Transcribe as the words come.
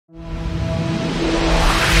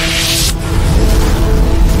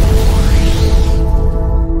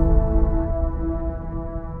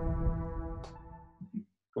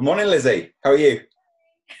Morning, Lizzie. How are you?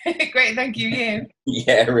 Great, thank you. You?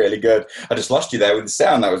 Yeah, really good. I just lost you there with the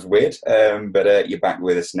sound. That was weird. But you're back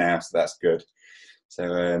with us now, so that's good.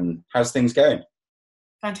 So, how's things going?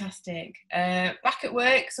 Fantastic. Back at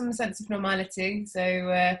work, some sense of normality. So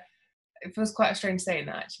it feels quite strange saying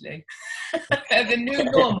that, actually. The new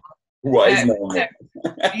normal. What is normal?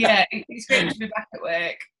 Yeah, it's great to be back at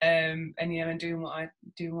work, and doing what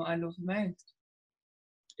I love the most.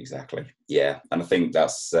 Exactly. Yeah, and I think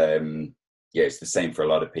that's it's the same for a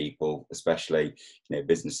lot of people, especially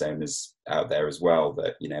business owners out there as well.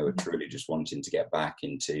 That are truly just wanting to get back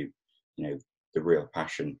into the real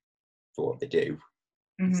passion for what they do.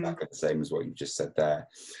 Exactly the same as what you just said there.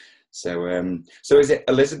 So is it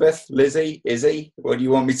Elizabeth, Lizzie, Izzy? What do you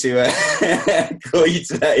want me to call you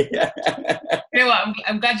today? You know what?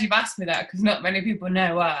 I'm glad you've asked me that because not many people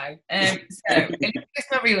know why. So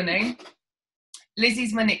it's my real name.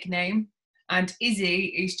 Lizzie's my nickname, and Izzy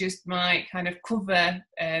is just my kind of cover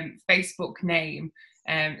Facebook name.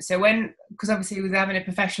 Because obviously with having a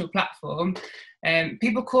professional platform,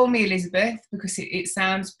 people call me Elizabeth because it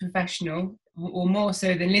sounds professional, or more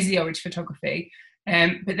so than Lizzie Orange Photography.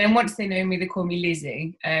 But then once they know me, they call me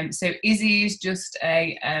Lizzie. So Izzy is just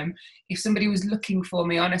if somebody was looking for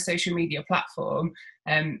me on a social media platform,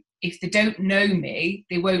 if they don't know me,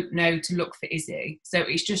 they won't know to look for Izzy. So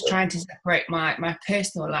it's just trying to separate my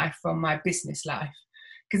personal life from my business life.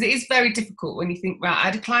 Because it is very difficult when you think, right, I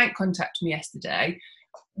had a client contact me yesterday.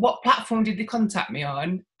 What platform did they contact me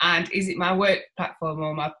on? And is it my work platform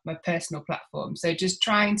or my personal platform? So just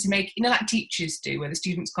trying to make, like teachers do, where the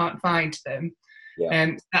students can't find them.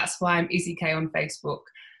 Yeah. That's why I'm Izzy K on Facebook.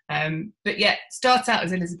 But yeah, start out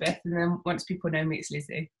as Elizabeth, and then once people know me, it's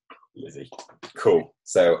Lizzie. Lizzie, cool.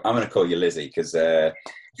 So I'm going to call you Lizzie because I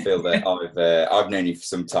feel that I've known you for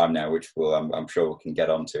some time now, which I'm sure we can get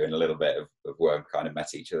onto in a little bit of where we kind of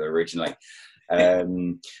met each other originally.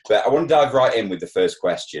 But I want to dive right in with the first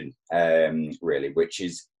question, really, which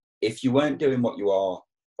is, if you weren't doing what you are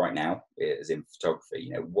right now, as in photography,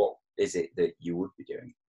 what is it that you would be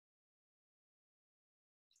doing?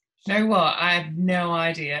 You know what? I have no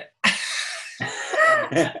idea.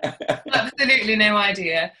 Absolutely no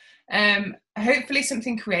idea. Hopefully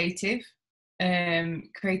something creative.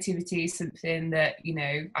 Creativity is something that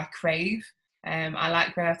I crave. I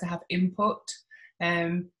like being able to have input.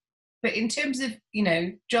 But in terms of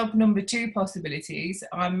job number 2 possibilities,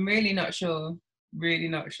 I'm really not sure. Really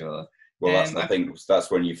not sure. Well, I think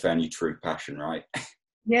that's when you found your true passion, right?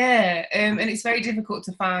 Yeah, and it's very difficult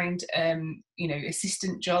to find,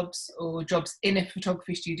 assistant jobs or jobs in a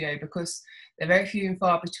photography studio because they're very few and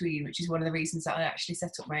far between, which is one of the reasons that I actually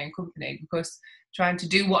set up my own company, because trying to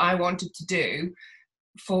do what I wanted to do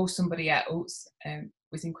for somebody else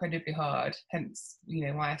was incredibly hard, hence,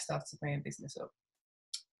 why I started my own business up.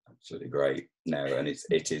 Absolutely great. No, and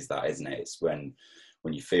it is that, isn't it? It's when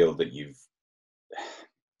you feel that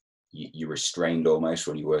you're restrained almost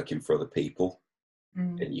when you're working for other people.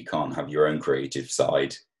 And you can't have your own creative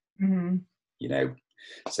side,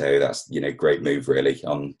 so that's great move really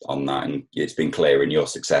on that, and it's been clear in your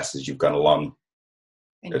success as you've gone along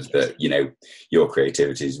that your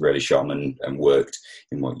creativity has really shone and worked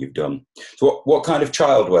in what you've done. So what kind of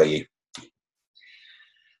child were you?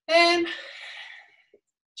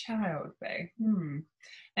 Child, though.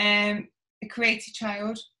 A creative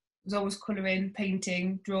child. Was always colouring,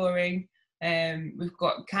 painting, drawing. We've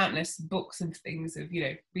got countless books and things of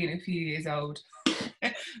being a few years old.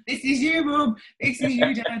 This is you, Mum. This is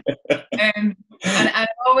you, Dad. And I've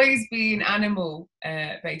always been animal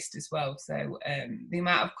based as well. So the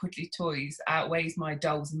amount of cuddly toys outweighs my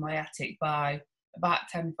dolls in my attic by about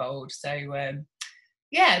tenfold. So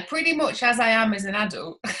yeah, pretty much as I am as an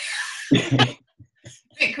adult.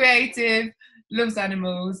 Bit creative, loves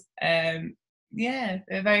animals. Yeah,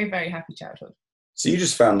 a very, very happy childhood. So you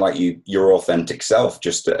just found like your authentic self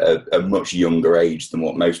just at a much younger age than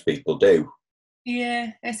what most people do.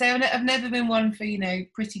 Yeah, so I've never been one for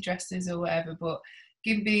pretty dresses or whatever, but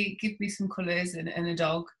give me some colours and a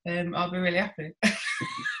dog, I'll be really happy.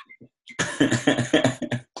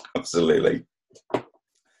 Absolutely.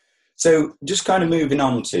 So just kind of moving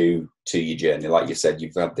on to your journey, like you said,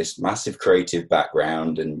 you've had this massive creative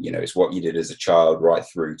background, and it's what you did as a child right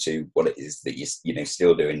through to what it is that you're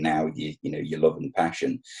still doing now. Your love and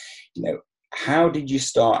passion. How did you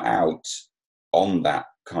start out on that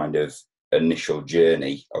kind of initial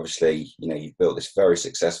journey? Obviously, you've built this very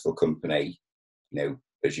successful company,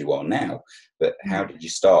 as you are now. But how did you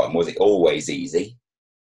start, and was it always easy,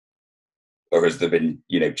 or has there been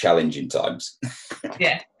challenging times?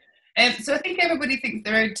 Yeah. So I think everybody thinks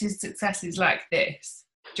their road to success is like this.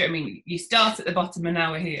 Do you know what I mean? You start at the bottom and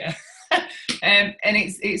now we're here. And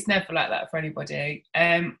it's never like that for anybody.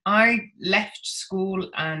 I left school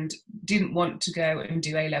and didn't want to go and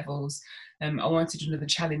do A-levels. I wanted another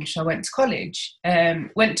challenge, so I went to college.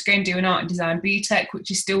 Went to go and do an art and design BTEC,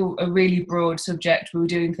 which is still a really broad subject. We were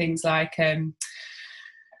doing things like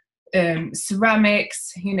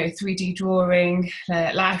ceramics, 3D drawing,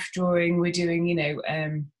 life drawing. We're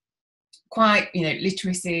doing, quite,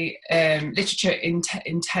 literacy, literature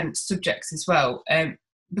intense subjects as well.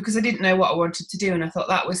 Because I didn't know what I wanted to do, and I thought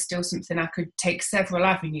that was still something I could take several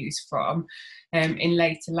avenues from in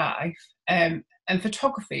later life. And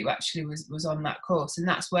photography actually was on that course, and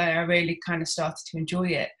that's where I really kind of started to enjoy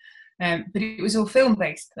it. But it was all film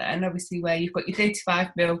based then, obviously, where you've got your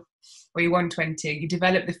 35mm or your 120, you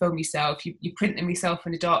develop the film yourself, you print them yourself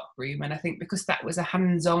in a dark room. And I think because that was a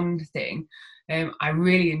hands-on thing, I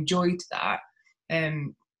really enjoyed that.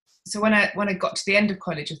 So when I got to the end of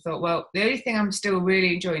college, I thought, well, the only thing I'm still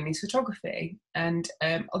really enjoying is photography. And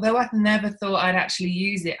although I've never thought I'd actually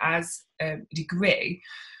use it as a degree,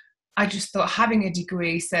 I just thought having a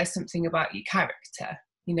degree says something about your character.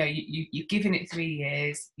 You've given it 3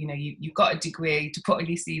 years, you've got a degree to put on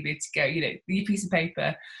your CV to go, your piece of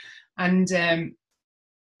paper. And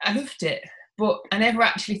I loved it. But I never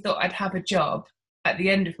actually thought I'd have a job at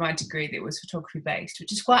the end of my degree that was photography based,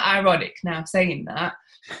 which is quite ironic now saying that.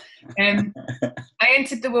 I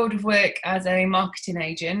entered the world of work as a marketing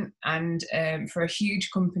agent and for a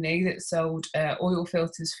huge company that sold oil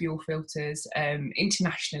filters, fuel filters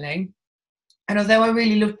internationally. And although I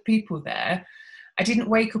really loved people there, I didn't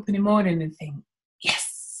wake up in the morning and think,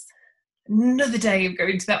 yes, another day of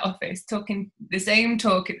going to that office, talking the same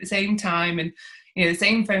talk at the same time, and the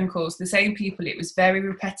same phone calls, the same people. It was very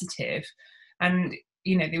repetitive. And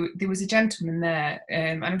there was a gentleman there,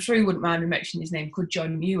 and I'm sure he wouldn't mind me mentioning his name, called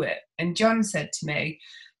John Eastwood. And John said to me,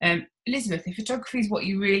 Elizabeth, if photography is what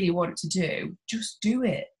you really want to do, just do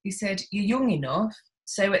it. He said, you're young enough.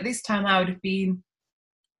 So at this time I would have been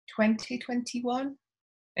 20, 21.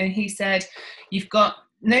 And he said, you've got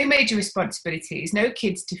no major responsibilities, no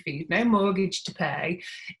kids to feed, no mortgage to pay.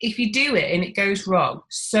 If you do it and it goes wrong,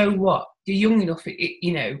 so what? You're young enough,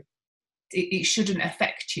 it shouldn't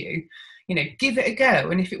affect you. Give it a go.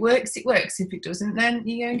 And if it works, it works. If it doesn't, then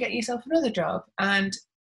you go and get yourself another job. And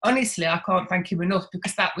honestly, I can't thank him enough,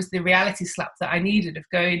 because that was the reality slap that I needed of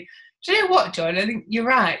going, do you know what, John? I think you're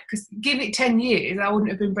right. Because give it 10 years, I wouldn't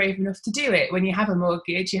have been brave enough to do it. When you have a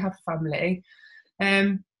mortgage, you have a family.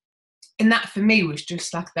 And that for me was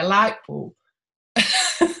just like the light bulb.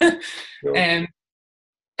 Sure.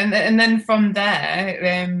 And then from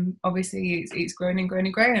there, obviously it's grown and grown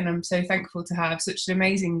and grown, and I'm so thankful to have such an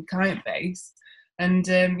amazing client base. And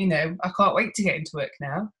I can't wait to get into work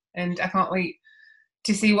now, and I can't wait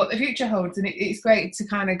to see what the future holds. And it's great to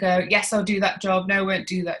kind of go, yes, I'll do that job, no, I won't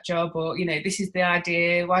do that job, or this is the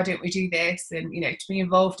idea, why don't we do this? And to be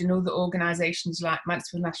involved in other organisations like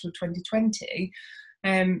Mansfield National 2020,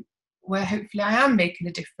 where hopefully I am making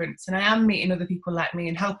a difference, and I am meeting other people like me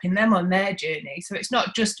and helping them on their journey. So it's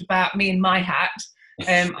not just about me and my hat.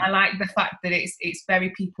 I like the fact that it's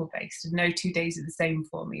very people based, and no 2 days are the same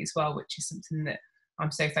for me as well, which is something that I'm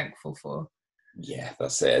so thankful for. Yeah,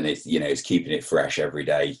 that's it. And it's it's keeping it fresh every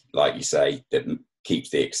day, like you say, that keeps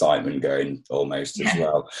the excitement going almost as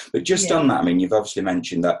well. But just on that, I mean, you've obviously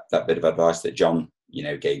mentioned that bit of advice that John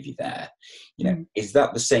gave you there. Is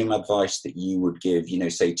that the same advice that you would give,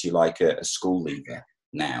 say to like a school leaver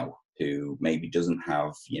now who maybe doesn't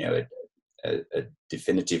have a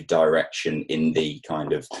definitive direction in the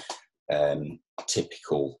kind of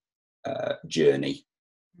typical journey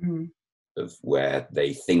of where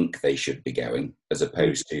they think they should be going, as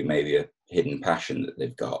opposed to maybe a hidden passion that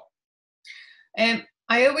they've got?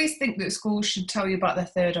 I always think that schools should tell you about the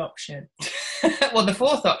third option. Well, the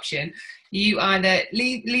fourth option. You either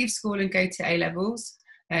leave school and go to A-levels,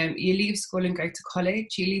 you leave school and go to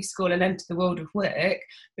college, you leave school and enter the world of work,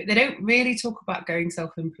 but they don't really talk about going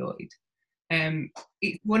self-employed.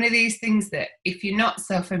 It's one of these things that if you're not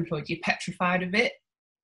self-employed, you're petrified of it.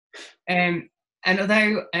 And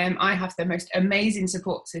although I have the most amazing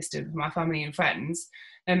support system of my family and friends,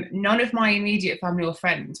 none of my immediate family or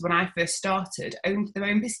friends, when I first started, owned their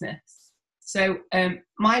own business. So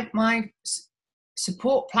my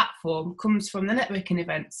support platform comes from the networking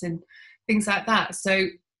events and things like that. So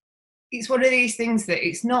it's one of these things that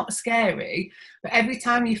it's not scary, but every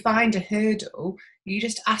time you find a hurdle, you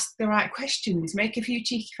just ask the right questions, make a few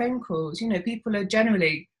cheeky phone calls. People are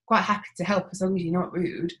generally quite happy to help as long as you're not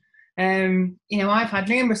rude. I've had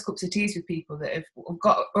numerous cups of teas with people that have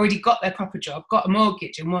already got their proper job, got a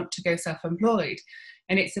mortgage, and want to go self-employed.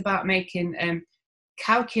 And it's about making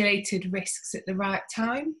calculated risks at the right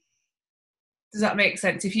time. Does that make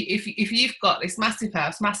sense? If you've got this massive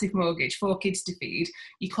house, massive mortgage, 4 kids to feed,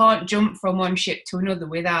 you can't jump from one ship to another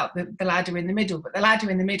without the ladder in the middle. But the ladder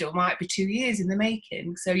in the middle might be 2 years in the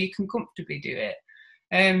making, so you can comfortably do it.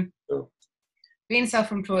 Being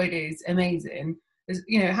self-employed is amazing.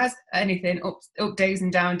 It has anything up days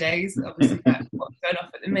and down days. Obviously, that's what's going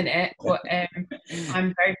off at the minute. But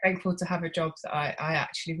I'm very thankful to have a job that I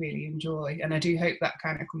actually really enjoy, and I do hope that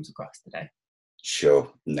kind of comes across today.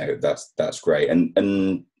 Sure. No, that's great.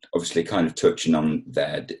 And obviously kind of touching on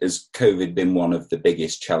there, has COVID been one of the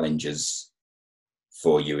biggest challenges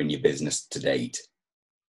for you in your business to date?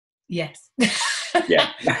 Yes.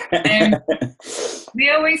 Yeah. They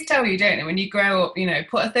always tell you, don't they, when you grow up,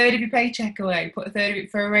 put a third of your paycheck away, put a third of it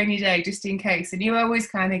for a rainy day just in case. And you always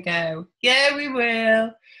kind of go, yeah, we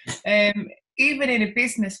will. Even in a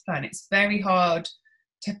business plan, it's very hard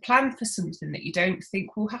to plan for something that you don't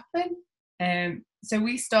think will happen. So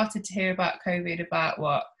we started to hear about COVID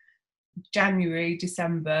about January,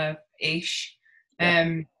 December-ish.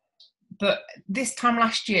 But this time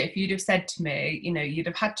last year, if you'd have said to me, you'd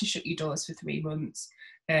have had to shut your doors for 3 months,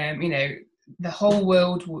 the whole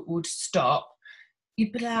world would stop,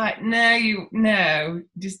 you'd be like, no,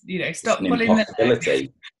 just, stop pulling the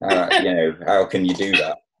impossibility. How can you do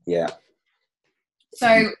that? Yeah.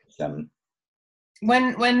 So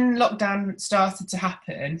when lockdown started to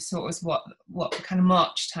happen, so it was what kind of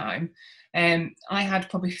March time, I had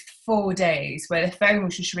probably 4 days where the phone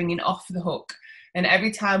was just ringing off the hook, and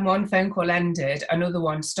every time one phone call ended, another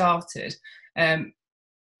one started.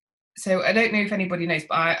 So I don't know if anybody knows,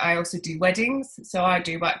 but I also do weddings. So I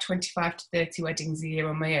do about 25 to 30 weddings a year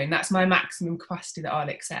on my own. That's my maximum capacity that I'll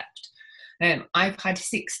accept. I've had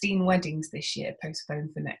 16 weddings this year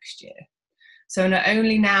postponed for next year. So not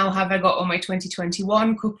only now have I got all my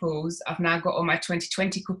 2021 couples, I've now got all my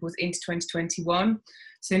 2020 couples into 2021.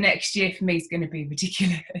 So next year for me is going to be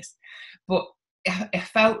ridiculous. But I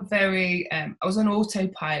felt very, I was on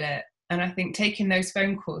autopilot. And I think taking those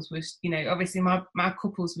phone calls was, obviously my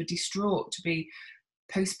couples were distraught to be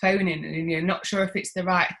postponing and, not sure if it's the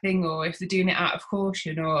right thing or if they're doing it out of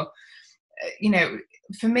caution or,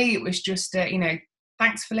 for me, it was just,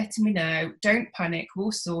 thanks for letting me know. Don't panic.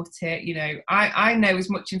 We'll sort it. I know as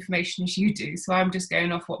much information as you do. So I'm just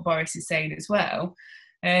going off what Boris is saying as well.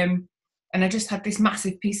 And I just had this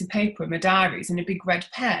massive piece of paper in my diaries and a big red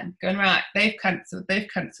pen going, right, they've cancelled.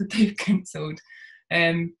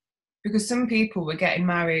 Because some people were getting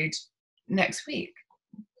married next week,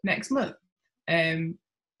 next month. And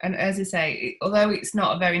as I say, although it's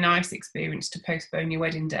not a very nice experience to postpone your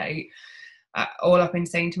wedding date, all I've been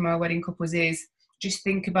saying to my wedding couples is just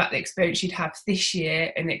think about the experience you'd have this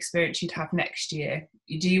year and the experience you'd have next year.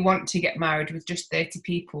 Do you want to get married with just 30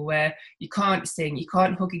 people where you can't sing, you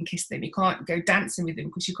can't hug and kiss them, you can't go dancing with them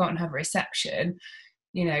because you can't have a reception?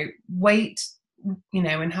 Wait,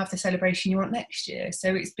 and have the celebration you want next year.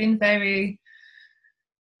 So it's been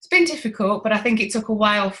difficult, but I think it took a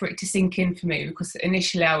while for it to sink in for me because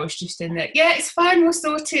initially I was just in that, yeah, it's fine, we'll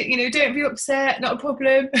sort it, don't be upset, not a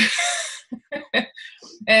problem.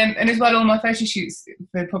 And as well, all my photo shoots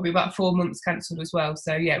for probably about 4 months cancelled as well.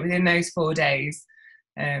 So yeah, within those 4 days,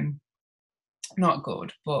 not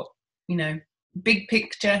good, but big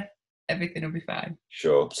picture, everything will be fine.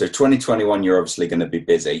 Sure. So 2021, you're obviously going to be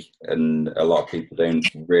busy, and a lot of people don't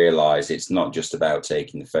realise it's not just about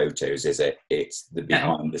taking the photos, is it? It's the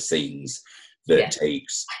behind the scenes that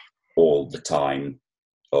takes all the time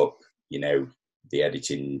up, the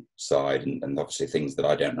editing side and obviously things that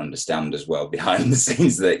I don't understand as well behind the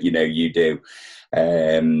scenes that, you do.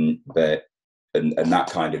 But that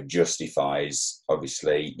kind of justifies,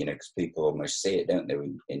 obviously, because people almost see it, don't they,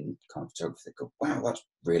 in kind of photography. They go, wow, that's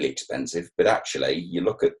really expensive. But actually, you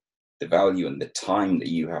look at the value and the time that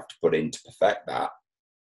you have to put in to perfect that.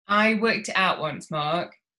 I worked it out once,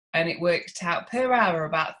 Mark, and it worked out per hour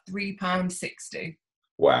about £3.60.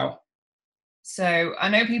 Wow. So I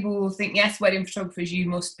know people will think, yes, wedding photographers, you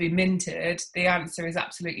must be minted. The answer is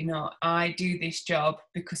absolutely not. I do this job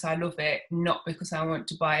because I love it, not because I want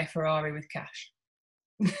to buy a Ferrari with cash.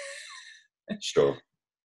 Sure.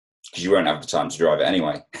 Because you won't have the time to drive it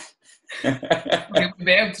anyway. You won't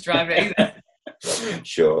be able to drive it either.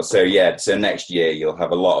 Sure. So so next year you'll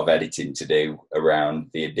have a lot of editing to do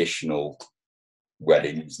around the additional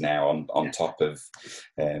weddings now on top of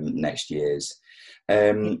next year's.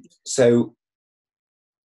 So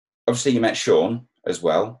obviously you met Sean as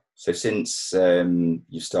well. So since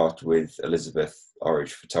you started with Elizabeth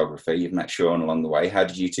Orridge Photography, you've met Sean along the way. How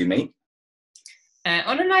did you two meet?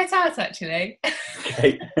 On a night out, actually.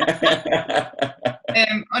 Okay.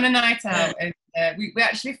 On a night out, and We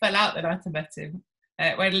actually fell out the night I met him. We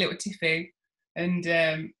had a little tiffy,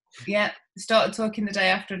 and started talking the day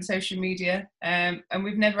after on social media, and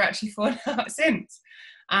we've never actually fallen out since.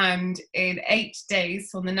 And in 8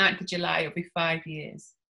 days, on the 9th of July, it'll be 5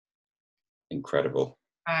 years. Incredible.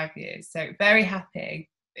 5 years. So very happy.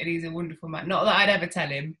 And he's a wonderful man. Not that I'd ever tell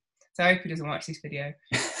him, so I hope he doesn't watch this video.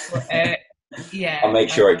 But, yeah, I'll make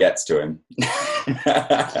sure it gets to him.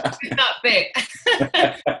 That bit.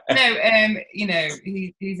 No,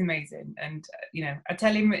 he's amazing, and I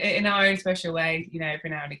tell him in our own special way, every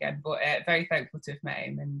now and again. But very thankful to have met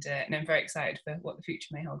him, and I'm very excited for what the future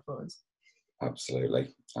may hold for us.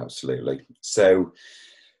 Absolutely. So,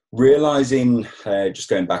 realizing, just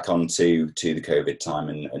going back onto the COVID time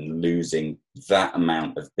and losing that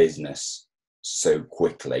amount of business so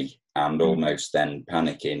quickly, and almost then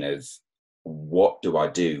panicking of, what do I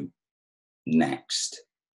do next?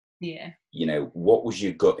 Yeah. What was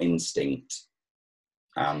your gut instinct,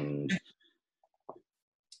 and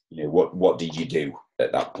what did you do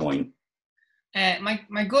at that point?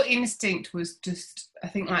 My gut instinct was just, I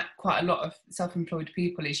think, like quite a lot of self-employed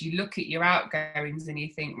people, is you look at your outgoings and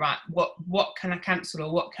you think, right, what can I cancel,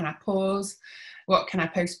 or what can I pause, what can I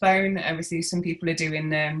postpone? Obviously, some people are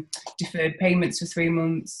doing deferred payments for 3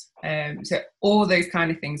 months, so all those kind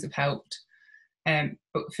of things have helped.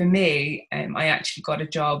 But for me, I actually got a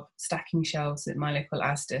job stacking shelves at my local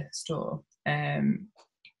Asda store.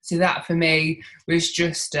 So that for me was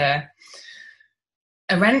just a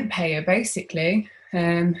rent payer, basically.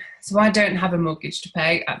 So I don't have a mortgage to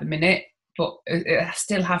pay at the minute, but I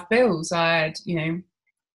still have bills. I had,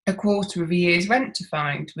 a quarter of a year's rent to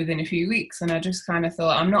find within a few weeks. And I just kind of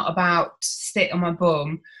thought, I'm not about to sit on my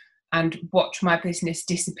bum and watch my business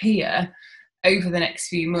disappear over the next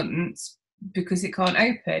few months because it can't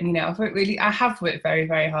open. I have worked very,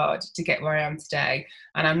 very hard to get where I am today.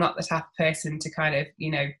 And I'm not the type of person to kind of,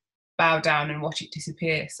 bow down and watch it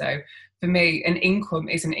disappear. So for me, an income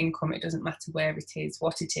is an income. It doesn't matter where it is,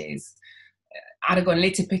 what it is. I'd have gone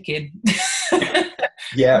litter picking.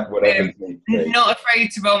 Yeah, whatever. Not afraid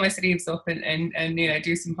to roll my sleeves up and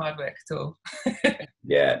do some hard work at all.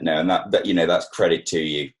 Yeah, no, and that that's credit to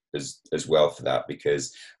you as well for that,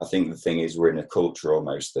 because I think the thing is, we're in a culture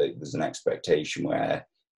almost that there's an expectation where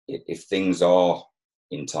if things are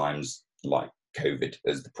in times like COVID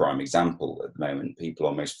as the prime example at the moment, people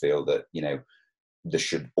almost feel that there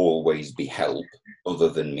should always be help other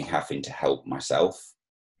than me having to help myself.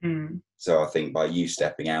 So I think by you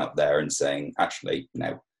stepping out there and saying, actually,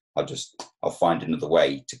 I'll find another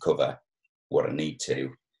way to cover what I need to,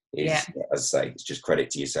 is, as I say, it's just credit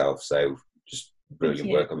to yourself. So just brilliant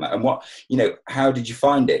work on that. And how did you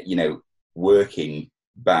find it, working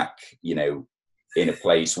back, in a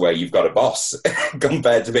place where you've got a boss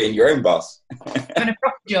compared to being your own boss? And a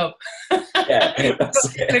proper job. Yeah,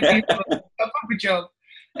 that's it. A proper job.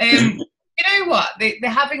 You know what? The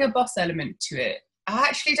having a boss element to it, I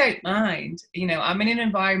actually don't mind. I'm in an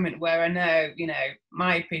environment where I know,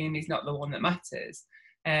 my opinion is not the one that matters.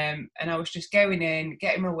 And I was just going in,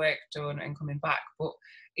 getting my work done and coming back. But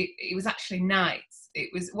it was actually nights. It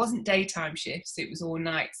wasn't daytime shifts. It was all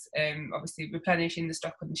nights, obviously replenishing the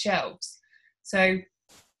stock on the shelves. So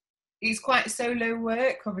it's quite solo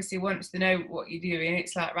work. Obviously, once they know what you're doing,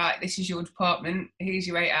 it's like, right, this is your department. Here's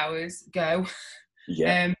your 8 hours. Go.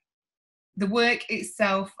 Yeah. The work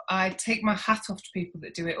itself, I take my hat off to people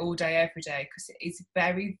that do it all day, every day, because it is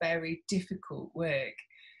very, very difficult work.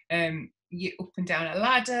 You're up and down a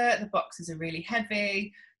ladder. The boxes are really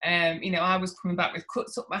heavy. I was coming back with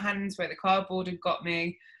cuts up my hands where the cardboard had got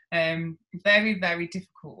me. Very, very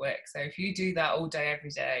difficult work. So if you do that all day,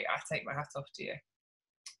 every day, I take my hat off to you.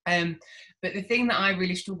 But the thing that I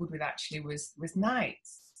really struggled with actually was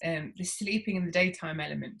nights. The sleeping and the daytime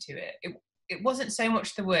element to it. It wasn't so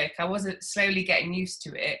much the work. I wasn't slowly getting used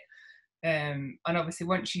to it. And obviously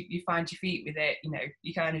once you find your feet with it,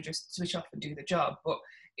 you kind of just switch off and do the job. But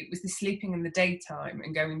it was the sleeping in the daytime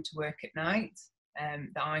and going to work at night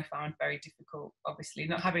that I found very difficult. Obviously,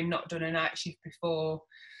 not done a night shift before,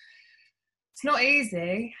 it's not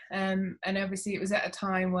easy. And obviously it was at a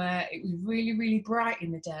time where it was really, really bright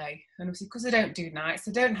in the day. And obviously because I don't do nights,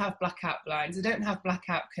 I don't have blackout blinds, I don't have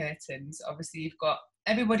blackout curtains. Obviously you've got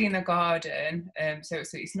everybody in the garden, so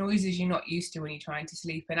it's noises you're not used to when you're trying to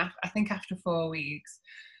sleep. And I think after 4 weeks,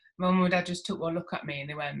 my mum and dad just took one look at me and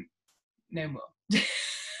they went, no more.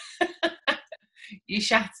 You're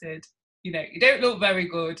shattered, you don't look very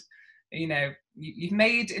good, you've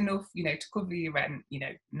made enough, to cover your rent,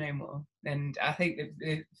 no more. And I think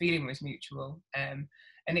the feeling was mutual. And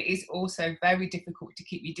it is also very difficult to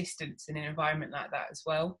keep your distance in an environment like that as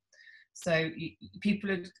well. So people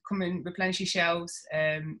would come and replenish your shelves.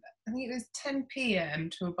 I think it was 10 p.m.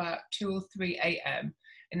 to about 2 or 3 a.m.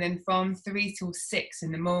 And then from 3 till 6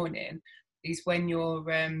 in the morning is when your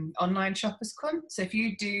online shoppers come. So if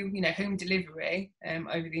you do, home delivery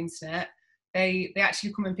over the internet, they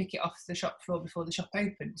actually come and pick it off the shop floor before the shop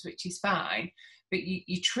opens, which is fine. But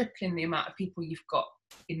you're tripling the amount of people you've got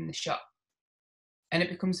in the shop. And it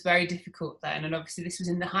becomes very difficult then. And obviously this was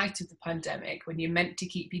in the height of the pandemic when you're meant to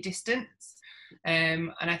keep your distance.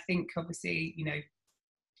 And I think obviously,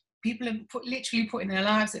 people are literally putting their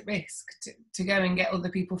lives at risk to go and get other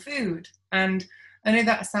people food. And I know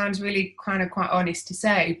that sounds really kind of quite honest to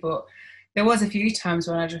say, but there was a few times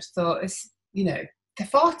when I just thought, they're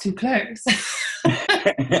far too close.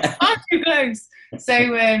 Far too close. So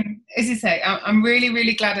as I say, I'm really,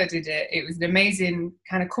 really glad I did it. It was an amazing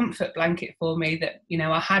kind of comfort blanket for me that,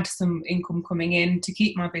 I had some income coming in to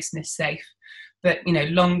keep my business safe. But,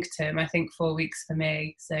 long term, I think 4 weeks for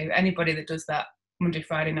me. So anybody that does that Monday,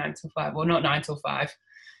 Friday, 9 till 5, or not 9 till 5,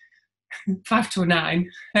 5 till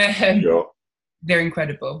 9, Sure. They're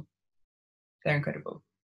incredible. They're incredible.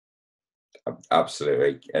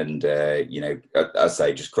 Absolutely. And, I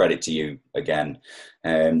say just credit to you again.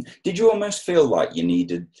 Did you almost feel like you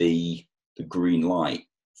needed the green light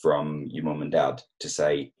from your mum and dad to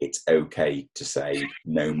say it's okay to say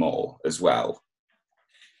no more as well?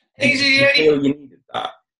 Did you feel you needed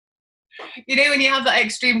that? When you have that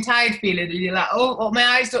extreme tired feeling and you're like, oh, my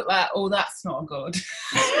eyes look like, oh, that's not good.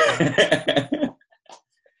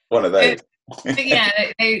 One of those. But yeah,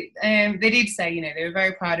 they did say, they were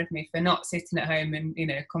very proud of me for not sitting at home and,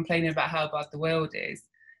 complaining about how bad the world is.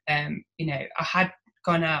 I had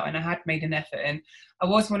gone out and I had made an effort, and I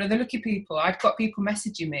was one of the lucky people. I'd got people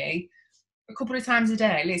messaging me a couple of times a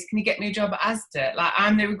day, Liz, can you get me a job at Asda? Like,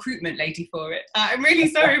 I'm the recruitment lady for it. I'm really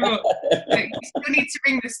sorry, but you still need to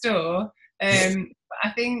ring the store. But I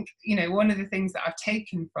think, one of the things that I've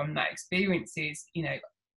taken from that experience is,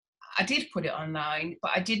 I did put it online,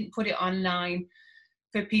 but I didn't put it online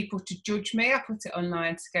for people to judge me. I put it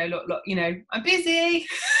online to go, look, I'm busy.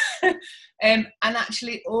 And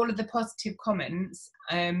actually all of the positive comments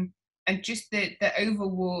and just the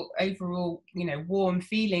overall, warm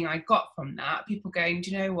feeling I got from that, people going,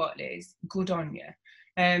 do you know what, Liz, good on you,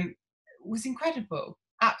 was incredible,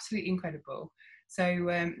 absolutely incredible. So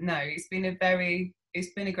no, it's been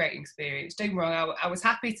a great experience. Don't get me wrong, I was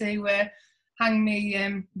happy to hang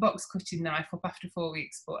me box cutting knife up after 4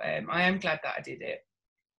 weeks, but I am glad that I did it.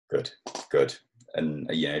 Good. And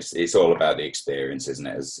it's all about the experience, isn't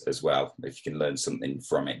it, as well? If you can learn something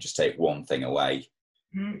from it, just take one thing away.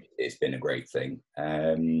 Mm-hmm. It's been a great thing.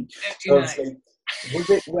 So was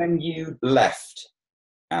it when you left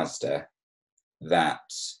Asda that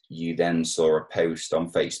you then saw a post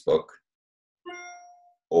on Facebook,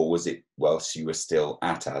 or was it whilst you were still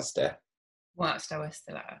at Asda? Whilst I was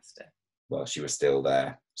still at Asda. Well, she was still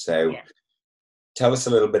there. So tell us a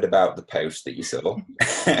little bit about the post that you saw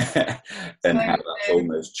and how that's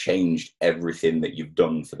almost changed everything that you've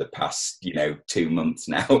done for the past, 2 months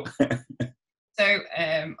now. So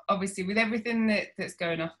obviously with everything that's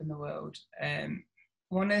going off in the world,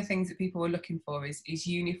 one of the things that people are looking for is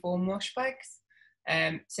uniform wash bags.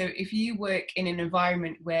 So if you work in an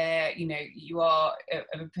environment where you are at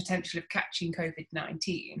a potential of catching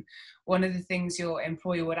COVID-19, one of the things your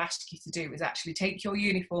employer would ask you to do is actually take your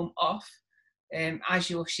uniform off as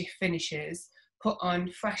your shift finishes, put on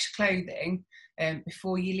fresh clothing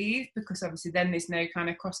before you leave, because obviously then there's no kind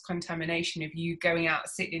of cross-contamination of you going out,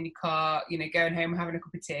 sitting in your car, going home, having a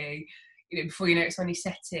cup of tea, before you know it's on your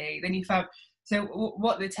settee. Then you found. So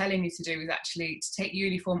what they're telling you to do is actually to take your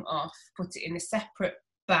uniform off, put it in a separate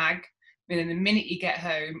bag, and then the minute you get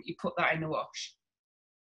home, you put that in the wash,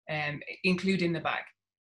 including the bag.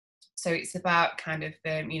 So it's about kind of,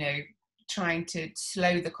 trying to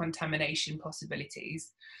slow the contamination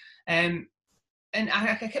possibilities. And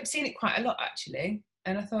I kept seeing it quite a lot, actually.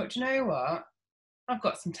 And I thought, you know what? I've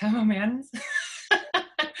got some time on my hands.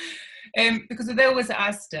 Because although I was at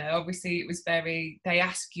Asda, obviously it was they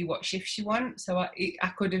ask you what shifts you want. So I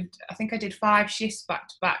think I did 5 shifts back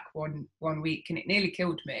to back one week, and it nearly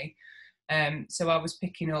killed me. So I was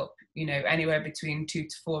picking up, anywhere between 2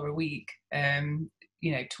 to 4 a week,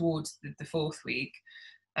 towards the 4th week.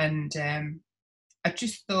 And I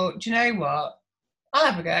just thought, do you know what? I'll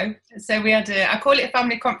have a go. So we had I call it a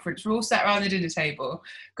family conference. We're all sat around the dinner table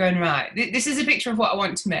going, right, this is a picture of what I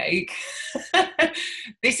want to make.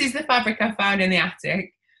 This is the fabric I found in the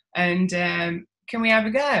attic. And can we have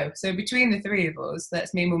a go? So between the 3 of us,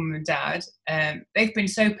 that's me, mum and dad, they've been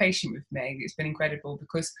so patient with me. It's been incredible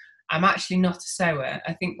because I'm actually not a sewer.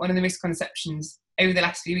 I think one of the misconceptions over the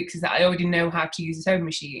last few weeks is that I already know how to use a sewing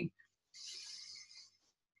machine.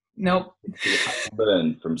 Nope. You have to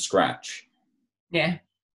learn from scratch. Yeah.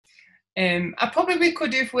 I probably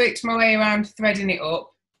could have worked my way around threading it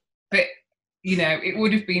up, but, you know, it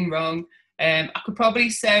would have been wrong. I could probably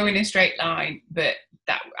sew in a straight line, but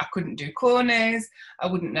that I couldn't do corners. I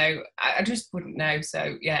wouldn't know. I just wouldn't know.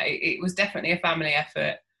 So, yeah, it was definitely a family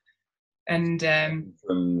effort. And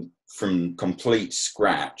from complete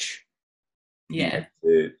scratch, yeah,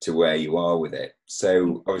 to where you are with it.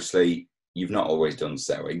 So obviously you've not always done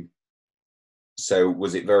sewing. So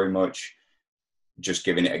was it very much just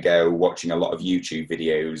giving it a go, watching a lot of YouTube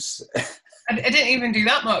videos? I didn't even do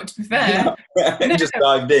that much, to be fair. No. Just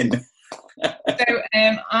dived in. So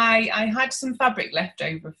I had some fabric left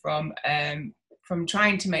over from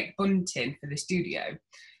trying to make bunting for the studio.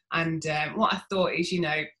 And what I thought is, you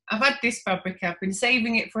know, I've had this fabric, I've been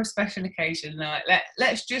saving it for a special occasion. Like,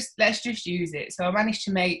 let's just use it. So I managed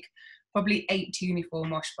to make probably 8 uniform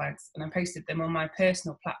wash bags, and I posted them on my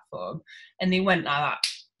personal platform, and they went like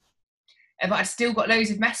that. But I still got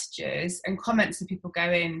loads of messages and comments of people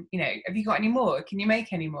going, you know, have you got any more? Can you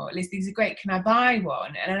make any more? Liz, these are great. Can I buy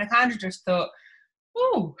one? And then I kind of just thought,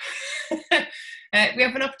 oh, we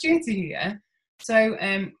have an opportunity here. So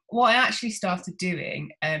what I actually started doing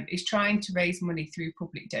is trying to raise money through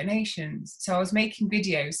public donations. So I was making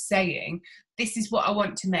videos saying, this is what I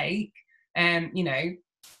want to make. You know,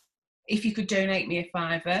 if you could donate me a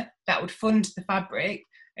 £5, that would fund the fabric.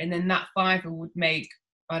 And then that £5 would make,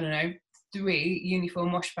 I don't know, 3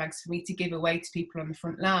 uniform wash bags for me to give away to people on the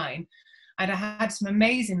front line. And I had some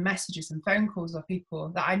amazing messages and phone calls of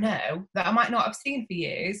people that I know that I might not have seen for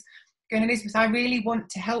years going, Elizabeth, I really want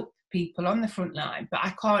to help people on the front line, but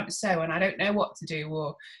I can't sew and I don't know what to do,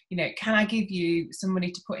 or, you know, can I give you some money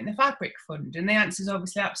to put in the fabric fund? And the answer is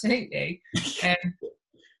obviously absolutely.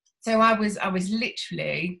 So I was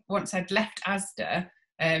literally, once I'd left Asda,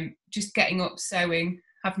 just getting up, sewing,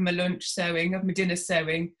 having my lunch sewing, having my dinner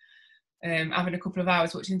sewing, having a couple of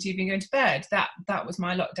hours watching TV and going to bed. That was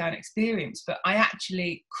my lockdown experience. But I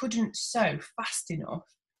actually couldn't sew fast enough.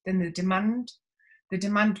 Then the demand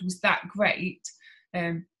was that great.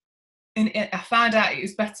 And I found out it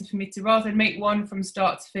was better for me to, rather than make one from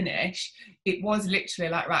start to finish, it was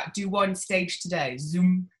literally like, right, do one stage today,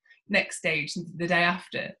 zoom, next stage the day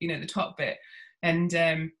after, you know, the top bit. And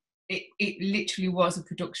it literally was a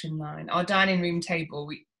production line. Our dining room table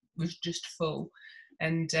was just full.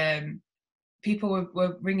 And people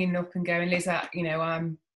were ringing up and going, Liz, you know,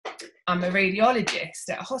 I'm a radiologist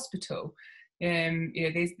at a hospital. You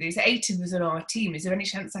know, there's 8 of us on our team. Is there any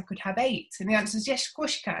chance I could have 8? And the answer is yes, of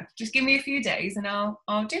course you can. Just give me a few days and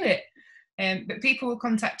I'll do it. But people were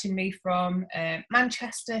contacting me from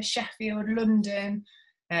Manchester, Sheffield, London,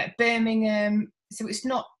 Birmingham. So it's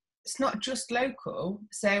not just local.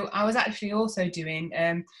 So I was actually also doing,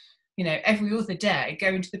 you know, every other day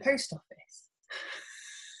going to the post office.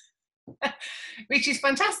 Which is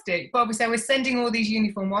fantastic. But obviously I was sending all these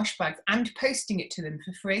uniform wash bags and posting it to them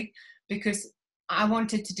for free, because I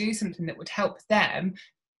wanted to do something that would help them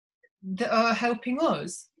that are helping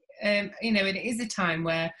us. You know, and it is a time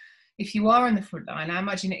where if you are on the front line, I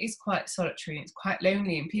imagine it is quite solitary and it's quite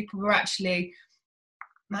lonely, and people were actually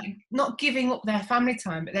like not giving up their family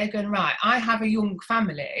time, but they're going, right, I have a young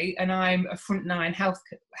family and I'm a frontline health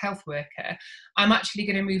worker. I'm actually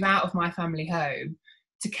going to move out of my family home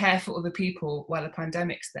to care for other people while the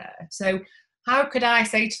pandemic's there. So how could I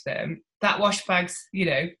say to them, that wash bag's, you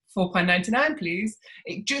know, £4.99, please?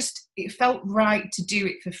 It felt right to do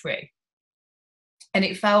it for free. And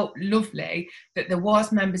it felt lovely that there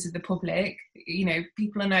was members of the public, you know,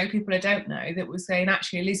 people I know, people I don't know, that was saying,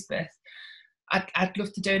 actually, Elizabeth, I'd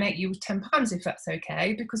love to donate you £10 if that's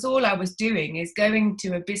okay, because all I was doing is going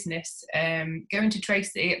to a business, going to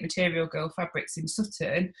Tracy at Material Girl Fabrics in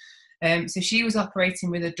Sutton. So she was operating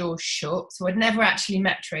with her doors shut. So I'd never actually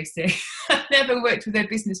met Tracy. I'd never worked with her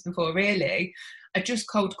business before, really. I just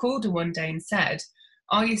cold called her one day and said,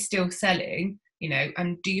 are you still selling, you know,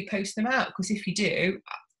 and do you post them out? Because if you do,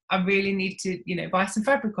 I really need to, you know, buy some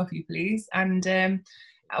fabric off you, please. And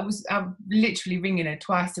I'm literally ringing her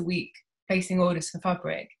twice a week, placing orders for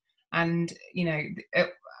fabric. And, you know,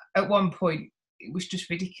 at one point, it was just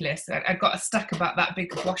ridiculous. I got a stack about that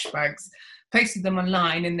big of wash bags, posted them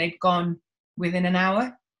online, and they'd gone within an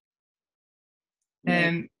hour.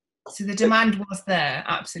 So the demand was there,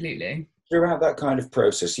 absolutely. Throughout that kind of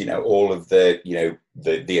process, you know, all of the, you know,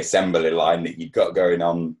 the assembly line that you've got going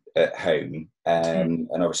on at home, and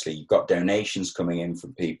obviously you've got donations coming in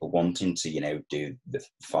from people wanting to, you know, do the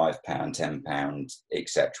 £5, £10,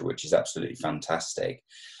 etc., which is absolutely fantastic.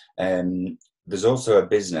 There's also a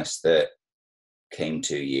business that came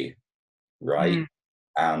to you, right?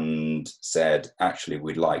 And said, actually,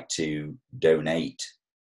 we'd like to donate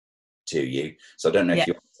to you. So I don't know if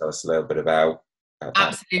you want to tell us a little bit about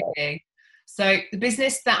Absolutely. So the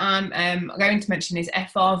business that I'm going to mention is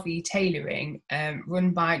FRV Tailoring,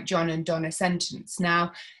 run by John and Donna Sentence.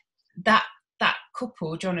 Now, that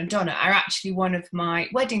couple, John and Donna, are actually one of my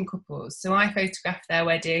wedding couples. So I photographed their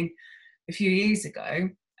wedding a few years ago.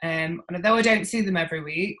 And although I don't see them every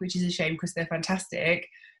week, which is a shame because they're fantastic,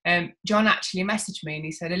 John actually messaged me and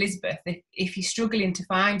he said, Elizabeth, if you're struggling to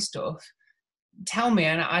find stuff, tell me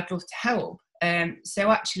and I'd love to help.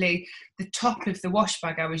 So actually the top of the wash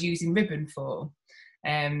bag I was using ribbon for,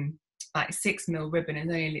 like 6mm ribbon,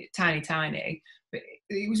 and only tiny, but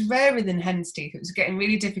it was rarer than hen's teeth. It was getting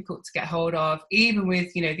really difficult to get hold of, even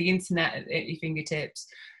with, you know, the internet at your fingertips.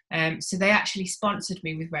 So they actually sponsored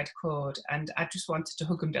me with red cord, and I just wanted to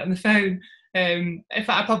hug them down the phone. In fact,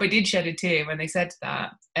 I probably did shed a tear when they said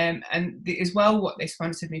that. As well, what they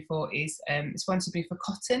sponsored me for is sponsored me for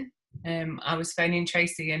cotton. I was phoning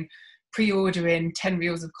Tracy and pre-ordering 10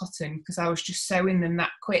 reels of cotton because I was just sewing them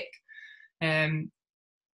that quick.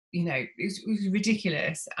 You know, it was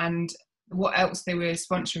ridiculous. And what else they were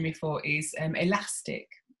sponsoring me for is elastic.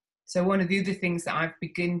 So one of the other things that I've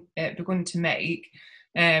begun to make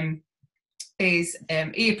is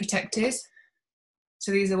ear protectors.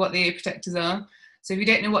 So these are what the ear protectors are. So if you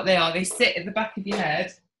don't know what they are, they sit at the back of your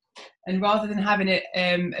head, and rather than having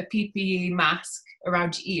a PPE mask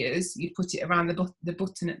around your ears, you put it around the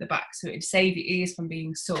button at the back, so it'd save your ears from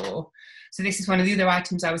being sore. So this is one of the other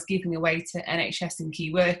items I was giving away to NHS and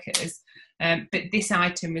key workers, but this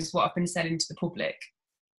item is what I've been selling to the public.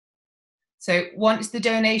 So once the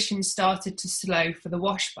donations started to slow for the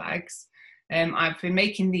wash bags, I've been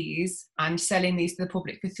making these and selling these to the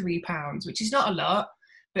public for £3, which is not a lot,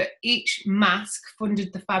 but each mask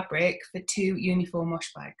funded the fabric for 2 uniform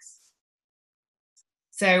wash bags.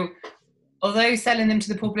 So although selling them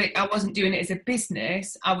to the public, I wasn't doing it as a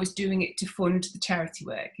business, I was doing it to fund the charity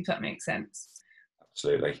work, if that makes sense.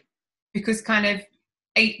 Absolutely. Because kind of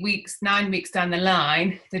 8 weeks, 9 weeks down the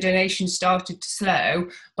line, the donations started to slow,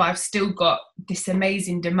 but I've still got this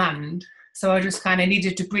amazing demand. So I just kind of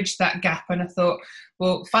needed to bridge that gap. And I thought,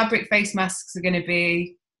 well, fabric face masks are going to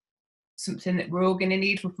be something that we're all going to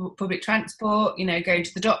need for public transport, you know, going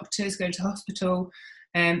to the doctors, going to hospital.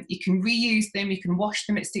 You can reuse them, you can wash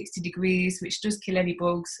them at 60 degrees, which does kill any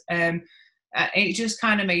bugs. It just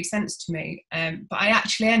kind of made sense to me. But I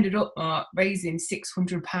actually ended up, Mark, raising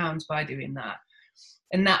 £600 by doing that.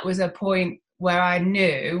 And that was a point where I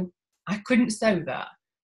knew I couldn't sew that.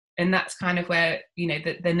 And that's kind of where, you know,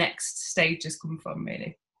 the next stage has come from,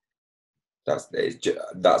 really. That's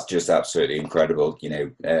just absolutely incredible, you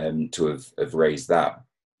know, to have raised that.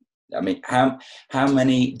 I mean, how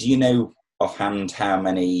many, do you know offhand how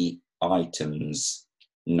many items,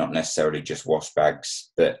 not necessarily just wash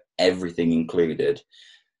bags, but everything included,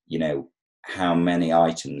 you know, how many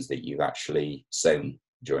items that you've actually sewn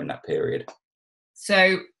during that period?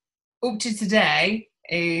 So up to today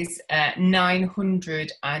is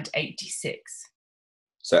 986.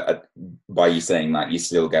 So by you saying that, you're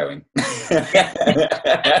still going.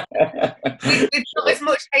 It's not as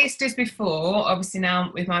much haste as before, obviously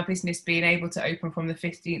now with my business being able to open from the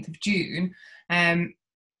 15th of June.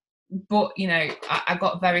 But, you know, I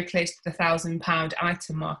got very close to the £1,000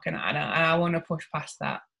 item mark, and I want to push past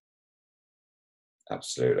that.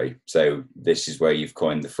 Absolutely. So this is where you've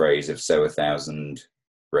coined the phrase of sow 1,000,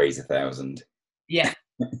 raise 1,000. Yeah.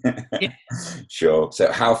 Yeah. Sure.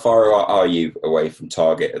 So how far are you away from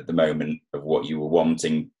target at the moment of what you were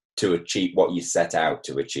wanting to achieve, what you set out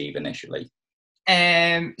to achieve initially?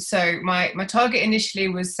 So my target initially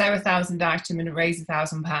was sew 1,000 item and raise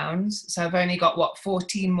 £1,000. So I've only got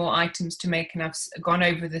 14 more items to make, and I've gone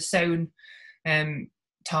over the sewn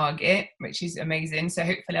target, which is amazing. So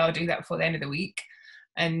hopefully I'll do that before the end of the week.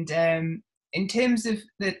 And in terms of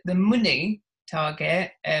the money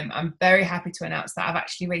target, I'm very happy to announce that I've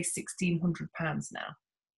actually raised £1,600 now.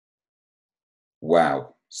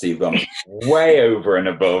 Wow. So you've gone way over and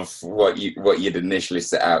above what you'd initially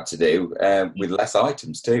set out to do, with less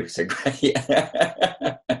items too. So great.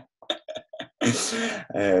 That's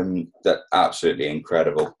absolutely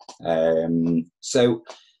incredible. So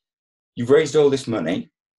you've raised all this money,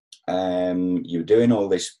 you're doing all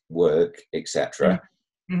this work, etc.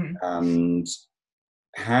 Mm-hmm. And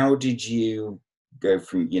how did you go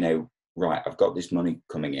from, you know, right, I've got this money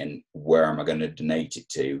coming in, where am I going to donate it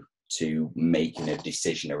to making a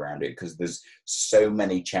decision around it? Because there's so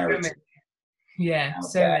many charities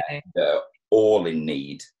that are all in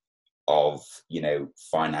need of, you know,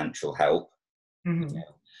 financial help. Mm-hmm. You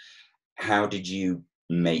know, how did you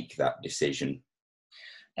make that decision?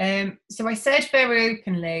 So I said very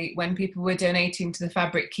openly when people were donating to the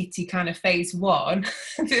Fabric Kitty kind of phase 1,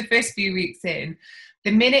 the first few weeks in,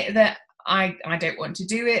 the minute that I don't want to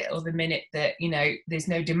do it, or the minute that, you know, there's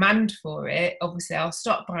no demand for it, obviously I'll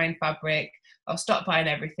stop buying fabric, I'll stop buying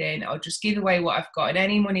everything, I'll just give away what I've got, and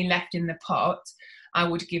any money left in the pot I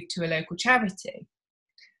would give to a local charity,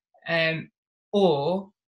 or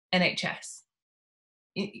NHS.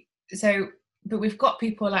 So, but we've got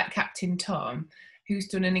people like Captain Tom, who's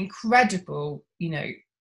done an incredible, you know,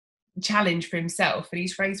 challenge for himself, and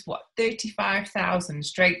he's raised what, 35,000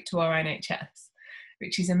 straight to our NHS,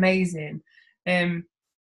 which is amazing.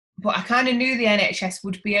 But I kind of knew the NHS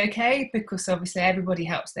would be okay, because obviously everybody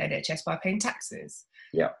helps the NHS by paying taxes.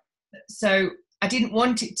 Yeah. So I didn't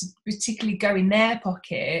want it to particularly go in their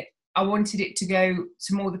pocket. I wanted it to go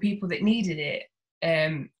to more the people that needed it,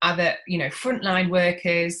 other, you know, frontline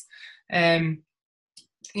workers,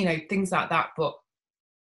 you know, things like that. But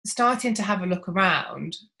starting to have a look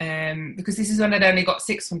around, because this is when I'd only got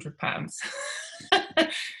 £600.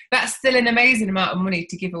 That's still an amazing amount of money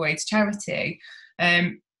to give away to charity.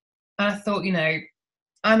 And I thought, you know,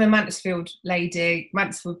 I'm a Mansfield lady,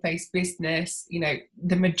 Mansfield-based business. You know,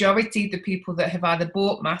 the majority of the people that have either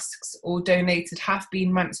bought masks or donated have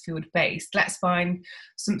been Mansfield-based. Let's find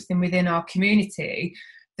something within our community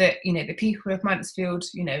that, you know, the people of Mansfield,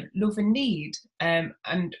 you know, love and need. And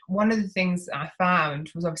one of the things I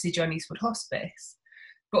found was obviously John Eastwood Hospice.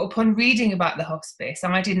 But upon reading about the hospice,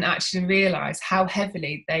 I didn't actually realise how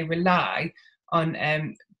heavily they rely on,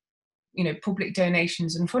 you know, public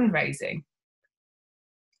donations and fundraising.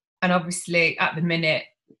 And obviously, at the minute,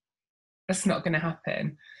 that's not going to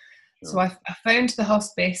happen. Sure. So I phoned the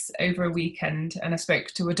hospice over a weekend, and I spoke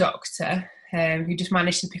to a doctor who just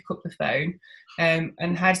managed to pick up the phone,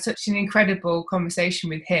 and had such an incredible conversation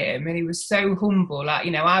with him. And he was so humble. Like,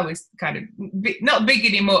 you know, I was kind of not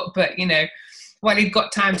bigging him up, but, you know, while he'd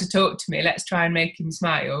got time to talk to me, let's try and make him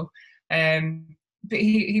smile. But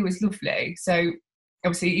he was lovely. So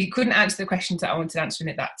obviously he couldn't answer the questions that I wanted answering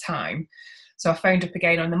at that time. So I phoned up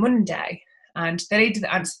again on the Monday, and the lady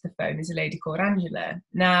that answered the phone is a lady called Angela.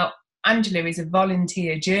 Now, Angela is a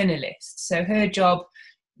volunteer journalist. So her job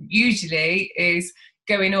usually is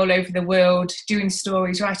going all over the world, doing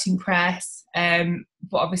stories, writing press.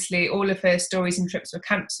 But obviously all of her stories and trips were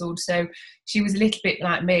cancelled. So she was a little bit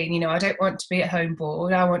like me, you know, I don't want to be at home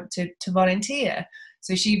bored, I want to volunteer.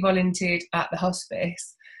 So she volunteered at the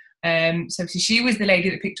hospice. So she was the lady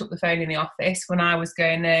that picked up the phone in the office when I was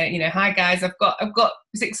going, you know, hi guys, I've got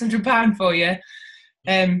 £600 for you.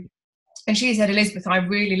 And she said, Elizabeth, I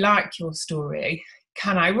really like your story.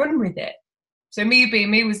 Can I run with it? So me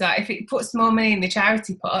being me was like, if it puts more money in the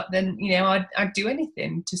charity pot, then, you know, I'd do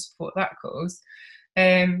anything to support that cause.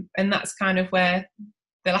 And that's kind of where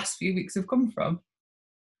the last few weeks have come from.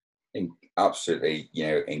 Absolutely, you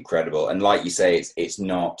know, incredible. And like you say, it's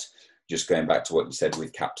not just going back to what you said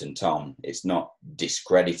with Captain Tom, it's not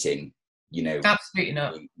discrediting, you know, absolutely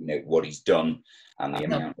not, you know, what he's done and the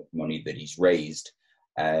amount of money that he's raised.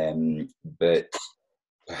 But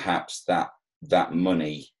perhaps that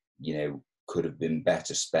money, you know, could have been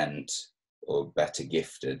better spent or better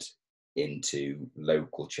gifted into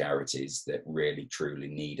local charities that really truly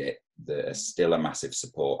need it, that are still a massive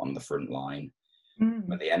support on the front line.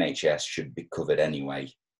 But the NHS should be covered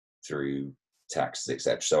anyway through taxes,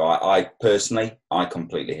 etc. So I personally, I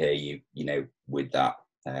completely hear you, you know, with that.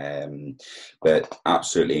 But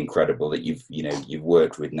absolutely incredible that you've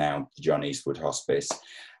worked with now the John Eastwood Hospice,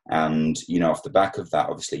 and, you know, off the back of that,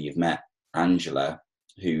 obviously you've met Angela,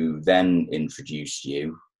 who then introduced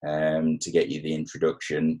you to get you the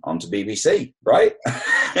introduction onto BBC, right?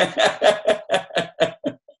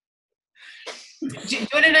 Do you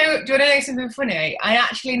want to know something funny? I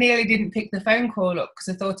actually nearly didn't pick the phone call up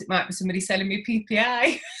because I thought it might be somebody selling me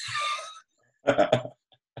PPI.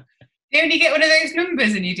 You only get one of those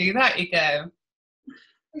numbers and you do that, you go,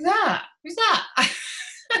 who's that?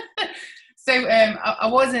 So I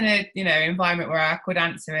was in a, you know, environment where I could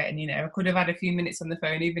answer it, and, you know, I could have had a few minutes on the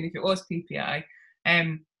phone even if it was PPI.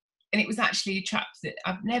 And it was actually a chap that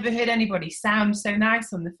I've never heard anybody sound so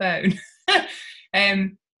nice on the phone.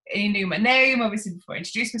 He knew my name, obviously, before I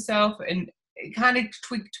introduced myself, and it kind of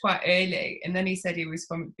twigged quite early. And then he said he was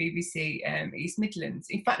from BBC East Midlands.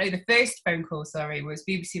 In fact, no, the first phone call, was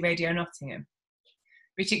BBC Radio Nottingham,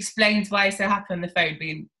 which explains why he's so happy on the phone,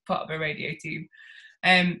 being part of a radio team.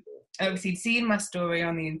 Obviously, he'd seen my story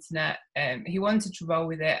on the internet. He wanted to roll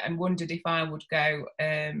with it and wondered if I would go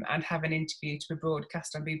and have an interview to be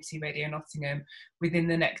broadcast on BBC Radio Nottingham within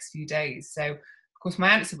the next few days. So course, my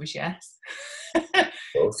answer was yes.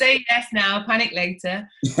 Say yes now, panic later.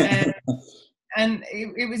 And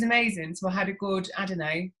it was amazing. So I had a good,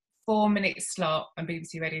 4-minute slot on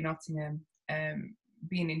BBC Radio Nottingham,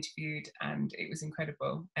 being interviewed, and it was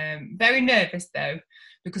incredible. Very nervous though,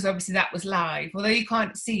 because obviously that was live. Although you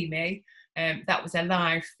can't see me, that was a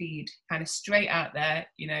live feed, kind of straight out there.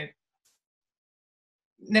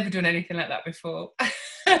 Never done anything like that before.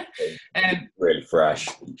 Really fresh,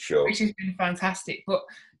 sure. Which has been fantastic. But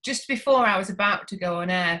just before I was about to go on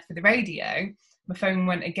air for the radio, my phone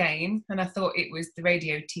went again, and I thought it was the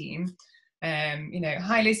radio team.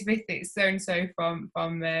 Hi Elizabeth, it's so and so from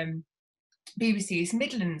BBC East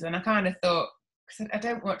Midlands, and I kind of thought, because I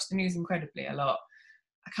don't watch the news incredibly a lot,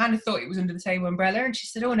 I kind of thought it was under the same umbrella, and she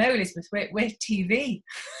said, "Oh no, Elizabeth, we're TV."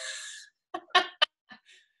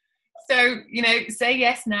 So say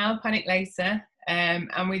yes now, panic later. And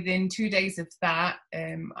within 2 days of that,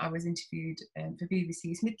 I was interviewed for BBC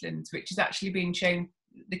East Midlands, which has actually been shown.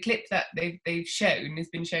 The clip that they've shown has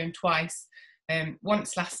been shown twice,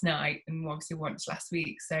 once last night and obviously once last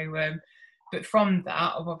week. So, but from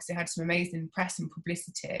that, I've obviously had some amazing press and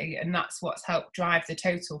publicity, and that's what's helped drive the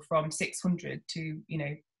total from 600 to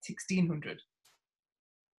 1,600.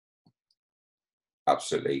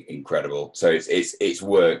 Absolutely incredible. So it's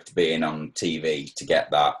worked being on TV to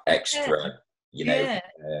get that extra.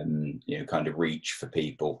 Kind of reach for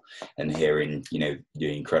people, and hearing the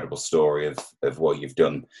incredible story of what you've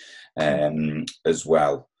done as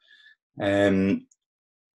well.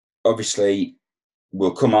 Obviously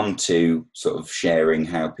we'll come on to sort of sharing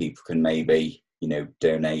how people can maybe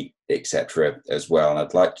donate, etc. as well, and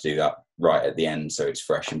I'd like to do that right at the end so it's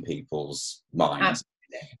fresh in people's minds.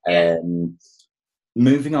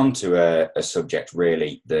 Moving on to a subject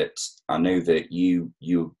really that I know that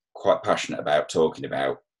you're quite passionate about talking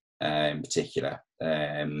about, in particular,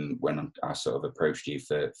 when I sort of approached you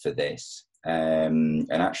for this. And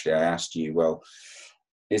actually I asked you, well,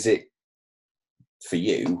 is it for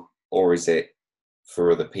you or is it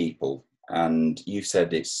for other people? And you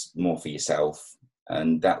said it's more for yourself,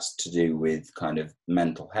 and that's to do with kind of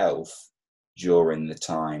mental health during the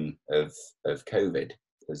time of COVID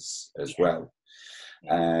as well.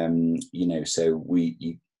 So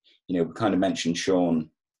we kind of mentioned Sean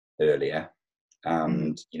earlier,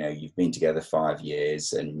 and you've been together 5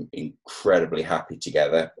 years and incredibly happy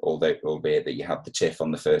together, albeit that you had the tiff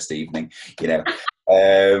on the first evening.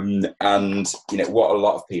 And what a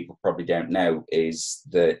lot of people probably don't know is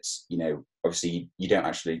that obviously you don't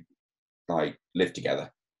actually live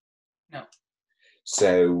together. No.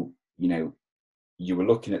 So you were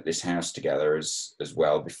looking at this house together as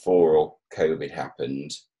well before COVID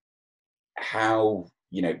happened. How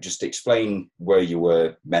just explain where you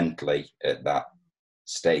were mentally at that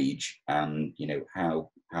stage, and how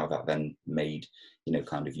that then made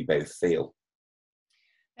kind of you both feel.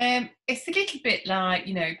 It's a little bit like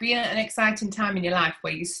being at an exciting time in your life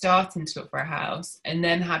where you're starting to look for a house and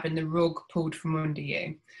then having the rug pulled from under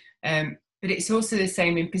you. But it's also the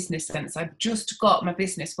same in business sense. I've just got my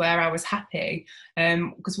business where I was happy,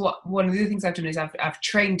 because one of the other things I've done is I've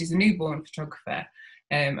trained as a newborn photographer.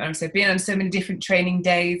 And so being on so many different training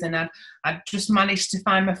days, and I've just managed to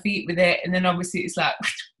find my feet with it, and then obviously it's like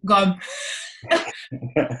gone.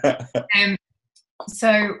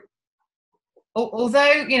 So although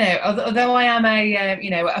I am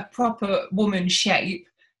a proper woman shape,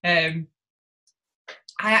 I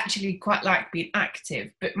actually quite like being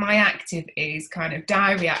active, but my active is kind of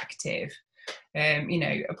diary active.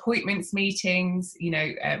 Appointments, meetings,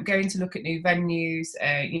 going to look at new venues,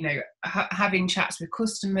 having chats with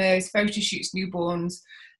customers, photo shoots, newborns,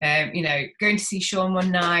 going to see Sean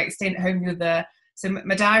one night, staying at home the other. So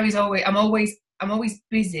my diary's I'm always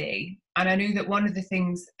busy. And I knew that one of the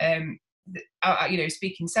things,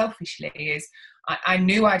 speaking selfishly, is I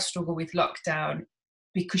knew I'd struggle with lockdown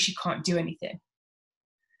because you can't do anything.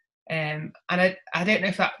 And I don't know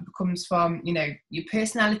if that comes from your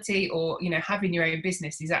personality or having your own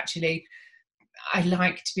business is actually, I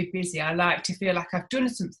like to be busy. I like to feel like I've done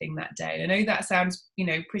something that day. And I know that sounds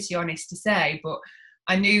pretty honest to say, but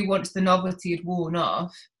I knew once the novelty had worn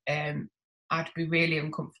off, I'd be really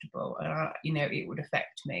uncomfortable, and it would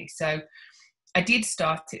affect me. So I did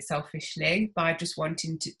start it selfishly by just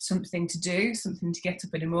wanting something to do, something to get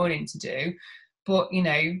up in the morning to do, but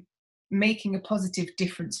making a positive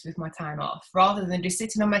difference with my time off, rather than just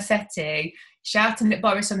sitting on my settee shouting at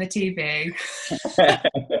Boris on the TV.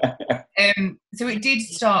 So it did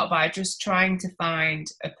start by just trying to find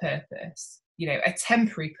a purpose, a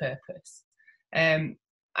temporary purpose. And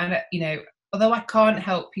although I can't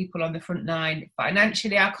help people on the front line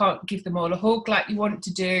financially, I can't give them all a hug like you want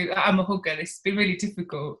to do. I'm a hugger. This has been really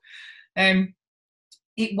difficult.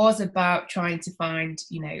 It was about trying to find,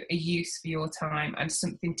 a use for your time and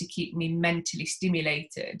something to keep me mentally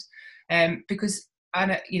stimulated. Because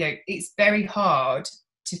it's very hard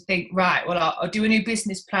to think, right, well, I'll do a new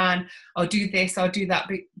business plan, I'll do this, I'll do that.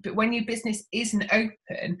 But when your business isn't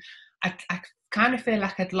open, I kind of feel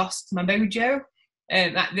like I'd lost my mojo.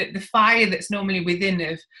 That the fire that's normally within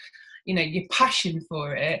of, your passion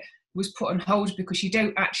for it was put on hold because you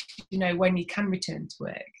don't actually know when you can return to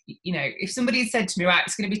work. If somebody had said to me, right,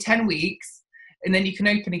 it's going to be 10 weeks and then you can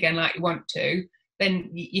open again like you want to, then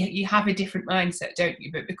you have a different mindset, don't you?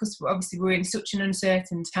 But because obviously we're in such an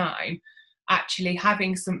uncertain time, actually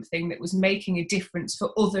having something that was making a difference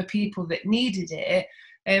for other people that needed it.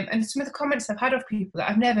 And some of the comments I've had of people that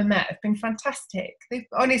I've never met have been fantastic.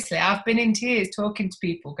 Honestly, I've been in tears talking to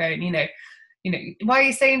people going, why are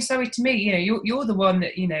you saying sorry to me? You're the one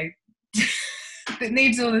that, that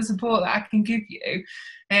needs all the support that I can give you.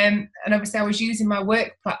 And obviously I was using my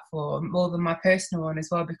work platform more than my personal one as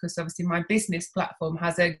well, because obviously my business platform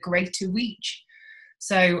has a greater reach.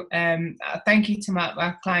 So thank you to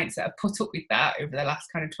my clients that have put up with that over the last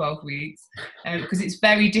kind of 12 weeks, because it's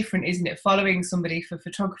very different, isn't it? Following somebody for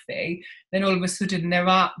photography, then all of a sudden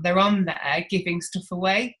they're on there giving stuff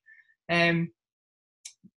away. So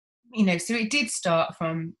it did start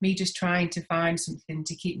from me just trying to find something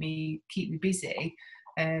to keep me busy,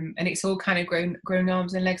 and it's all kind of grown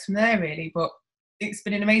arms and legs from there, really. But it's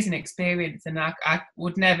been an amazing experience, and I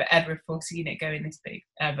would never ever have foreseen it going this big,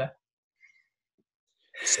 ever.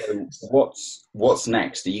 So what's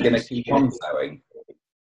next? Are you going to keep on sewing?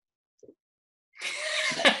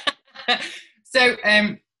 So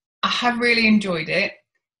I have really enjoyed it,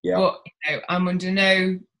 but I'm under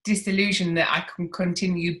no disillusion that I can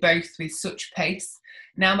continue both with such pace.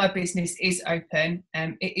 Now my business is open,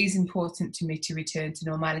 it is important to me to return to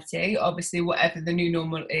normality, obviously whatever the new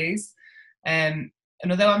normal is. And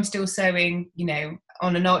although I'm still sewing,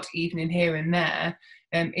 on an odd evening here and there,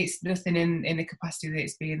 it's nothing in the capacity that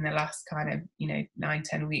it's been the last kind of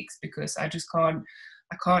 9-10 weeks, because I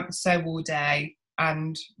can't sew all day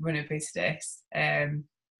and run a business, or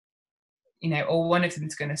one of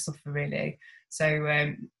them's going to suffer, really. So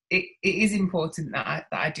it is important that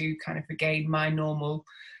I do kind of regain my normal,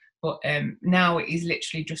 but now it is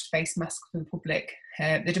literally just face masks for the public.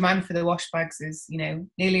 The demand for the wash bags is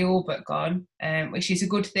nearly all but gone, which is a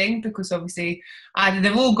good thing, because obviously either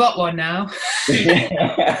they've all got one now.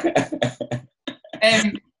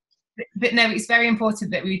 But no, it's very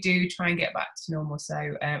important that we do try and get back to normal.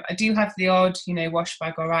 So I do have the odd wash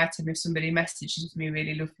bag or item. If somebody messages me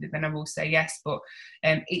really lovely, then I will say yes, but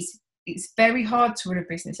it's very hard to run a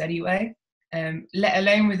business anyway, let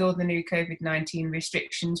alone with all the new COVID-19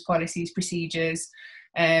 restrictions, policies, procedures.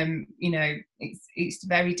 It's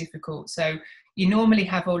very difficult. So you normally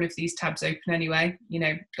have all of these tabs open anyway.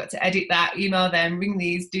 Got to edit that, email them, ring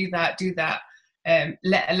these, do that.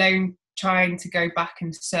 Let alone trying to go back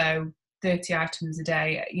and sew 30 items a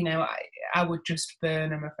day. I would just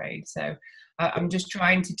burn, I'm afraid. So I'm just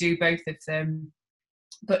trying to do both of them.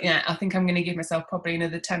 But I think I'm going to give myself probably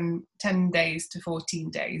another 10 days to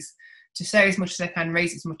 14 days to sew as much as I can,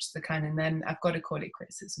 raise as much as I can, and then I've got to call it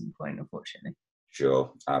quits at some point, unfortunately.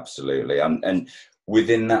 Sure, absolutely. And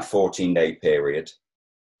within that 14-day period,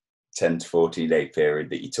 10 to 14-day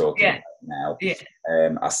period that you're talking about now,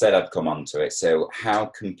 I said I'd come on to it. So how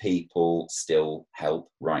can people still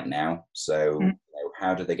help right now? So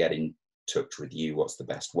how do they get in touch with you? What's the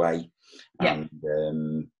best way? And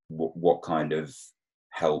what kind of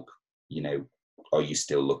help are you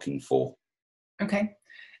still looking for? Okay.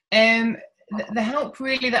 The help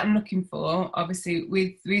really that I'm looking for, obviously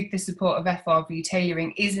with the support of FRV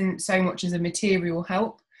tailoring, isn't so much as a material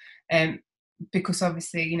help, because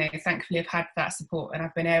obviously thankfully I've had that support and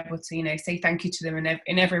I've been able to say thank you to them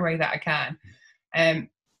in every way that I can. I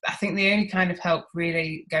think the only kind of help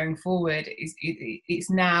really going forward is it's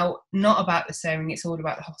now not about the sewing, it's all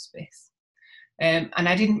about the hospice. And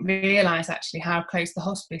I didn't realise actually how close the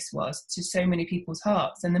hospice was to so many people's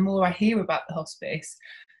hearts. And the more I hear about the hospice,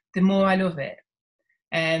 the more I love it.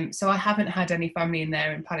 So I haven't had any family in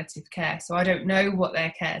there in palliative care, so I don't know what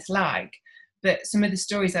their care is like. But some of the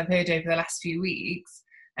stories I've heard over the last few weeks,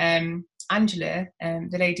 Angela,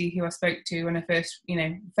 the lady who I spoke to when I first,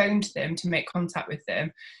 phoned them to make contact with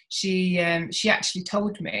them, she actually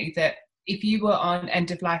told me that if you were on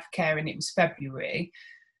end of life care and it was February,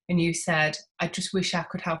 and you said, I just wish I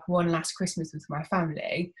could have one last Christmas with my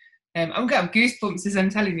family, I'm going to have goosebumps as I'm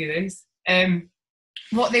telling you this.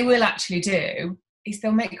 What they will actually do is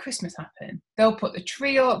they'll make Christmas happen. They'll put the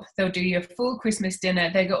tree up, they'll do your full Christmas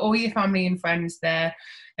dinner, they got all your family and friends there,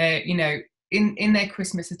 you know, in their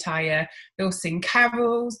Christmas attire. They'll sing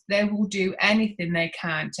carols, they will do anything they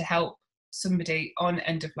can to help somebody on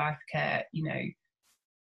end of life care, you know,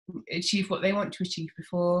 achieve what they want to achieve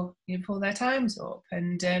before their time's up.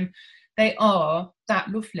 And they are that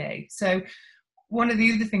lovely. So one of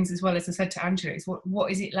the other things as well, as I said to Angela, is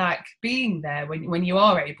what is it like being there when you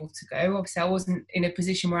are able to go? Obviously, I wasn't in a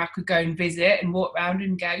position where I could go and visit and walk around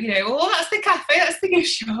and go, you know, oh, that's the cafe, that's the gift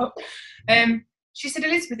shop. She said,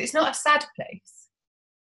 Elizabeth, it's not a sad place.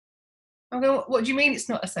 I'm going, what do you mean it's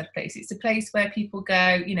not a sad place? It's a place where people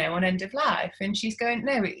go, you know, on end of life. And she's going,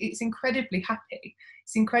 no, it's incredibly happy.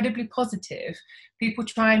 It's incredibly positive. People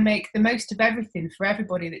try and make the most of everything for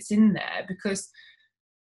everybody that's in there, because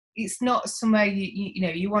it's not somewhere you know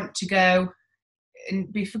you want to go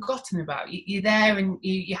and be forgotten about. You're there, and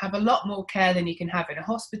you have a lot more care than you can have in a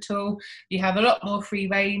hospital. You have a lot more free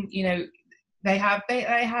reign. You know, they have.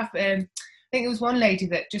 I think there was one lady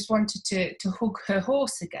that just wanted to hug her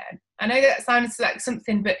horse again. I know that sounds like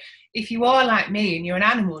something, but if you are like me and you're an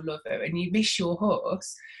animal lover and you miss your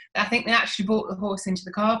horse, I think they actually brought the horse into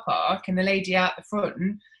the car park and the lady out the front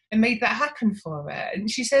and made that happen for her.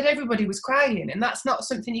 And she said everybody was crying, and that's not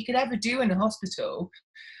something you could ever do in a hospital.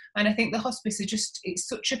 And I think the hospice are just, it's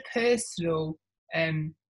such a personal,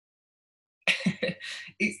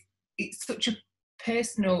 it's such a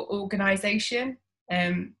personal organisation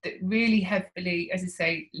that really heavily, as I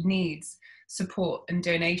say, needs support and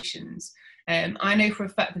donations. I know for a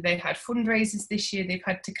fact that they've had fundraisers this year, they've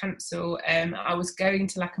had to cancel. I was going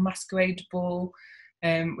to like a masquerade ball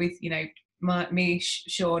with, you know, me,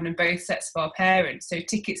 Sean, and both sets of our parents. So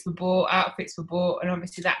tickets were bought, outfits were bought, and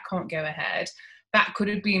obviously that can't go ahead. That could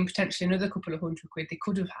have been potentially another couple of £100 they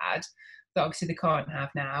could have had, that obviously they can't have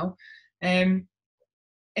now.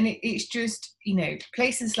 And it's just, you know,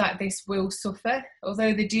 places like this will suffer,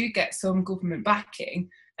 although they do get some government backing.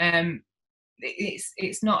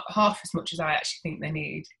 It's not half as much as I actually think they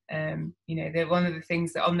need. You know, they're one of the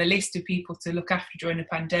things that on the list of people to look after during a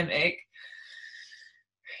pandemic.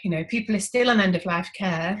 You know, people are still on end-of-life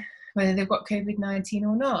care, whether they've got COVID-19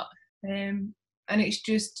 or not. And it's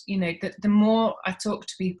just, you know, the more I talk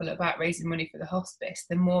to people about raising money for the hospice,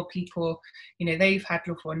 the more people, you know, they've had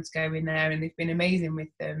loved ones go in there and they've been amazing with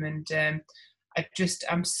them. And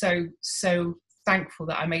I'm so thankful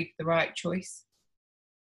that I made the right choice.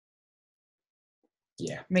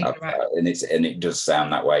 Yeah, and it does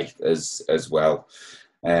sound that way as well.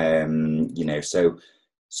 You know,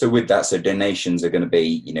 so with that, so donations are going to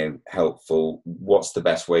be, you know, helpful. What's the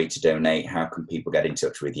best way to donate? How can people get in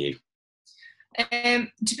touch with you?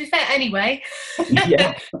 To be fair, anyway,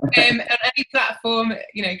 Yeah. on any platform,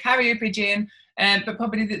 you know, carry a pigeon. But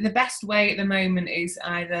probably the best way at the moment is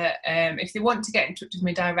either if they want to get in touch with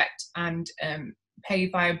me direct and pay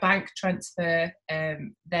via bank transfer,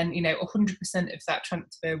 then, you know, 100% of that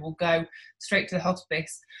transfer will go straight to the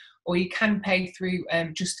hospice. Or you can pay through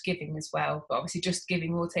Just Giving as well. But obviously Just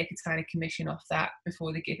Giving will take a tiny commission off that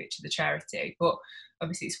before they give it to the charity. But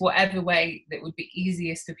obviously it's whatever way that would be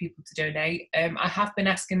easiest for people to donate. I have been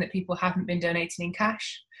asking that people haven't been donating in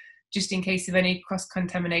cash, just in case of any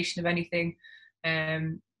cross-contamination of anything.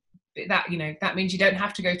 That, you know, that means you don't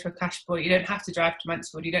have to go to a cash point, you don't have to drive to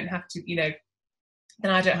Mansfield, you don't have to, you know,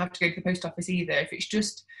 then I don't have to go to the post office either. If it's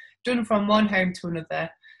just done from one home to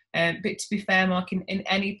another. But to be fair, Mark, in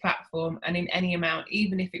any platform and in any amount,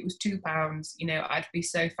 even if it was £2, you know, I'd be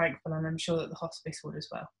so thankful, and I'm sure that the hospice would as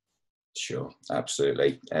well. Sure,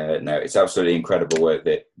 absolutely. No, it's absolutely incredible work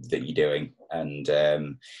that you're doing, and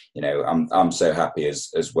you know, I'm so happy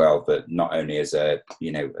as well that not only as a,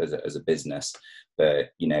 you know, as a business, but,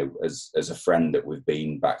 you know, as a friend, that we've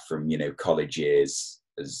been back from, you know, college years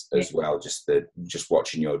as well. Just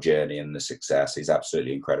watching your journey and the success is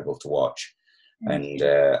absolutely incredible to watch. And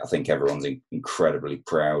I think everyone's incredibly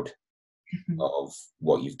proud of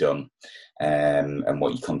what you've done and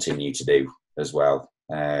what you continue to do as well.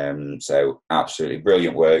 So absolutely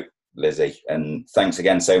brilliant work, Lizzie. And thanks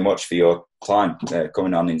again so much for your time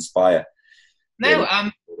coming on Inspire. No, really.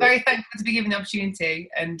 I'm very thankful to be given the opportunity,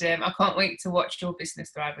 and I can't wait to watch your business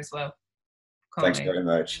thrive as well. Thanks very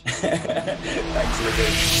much. Thanks,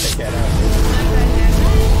 Lizzie. Take care now.